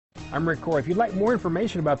I'm Rick Coy. If you'd like more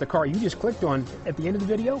information about the car you just clicked on at the end of the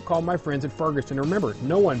video, call my friends at Ferguson. Remember,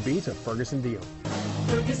 no one beats a Ferguson deal.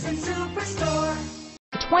 Ferguson Superstore.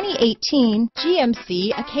 2018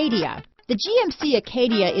 GMC Acadia. The GMC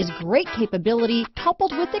Acadia is great capability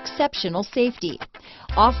coupled with exceptional safety.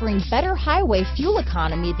 Offering better highway fuel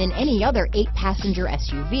economy than any other 8-passenger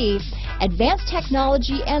SUV, advanced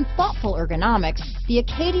technology and thoughtful ergonomics, the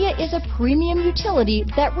Acadia is a premium utility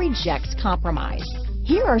that rejects compromise.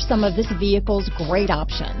 Here are some of this vehicle's great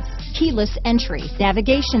options: keyless entry,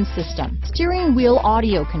 navigation system, steering wheel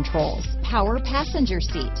audio controls, power passenger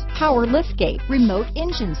seat, power liftgate, remote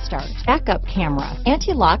engine start, backup camera,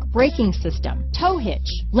 anti-lock braking system, tow hitch,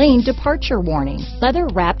 lane departure warning,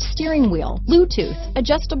 leather-wrapped steering wheel, Bluetooth,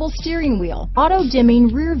 adjustable steering wheel, auto-dimming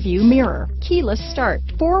rear-view mirror, keyless start,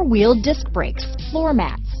 4-wheel disc brakes, floor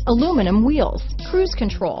mats, aluminum wheels, cruise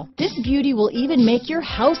control. This beauty will even make your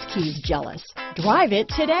house keys jealous. Drive it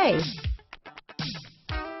today.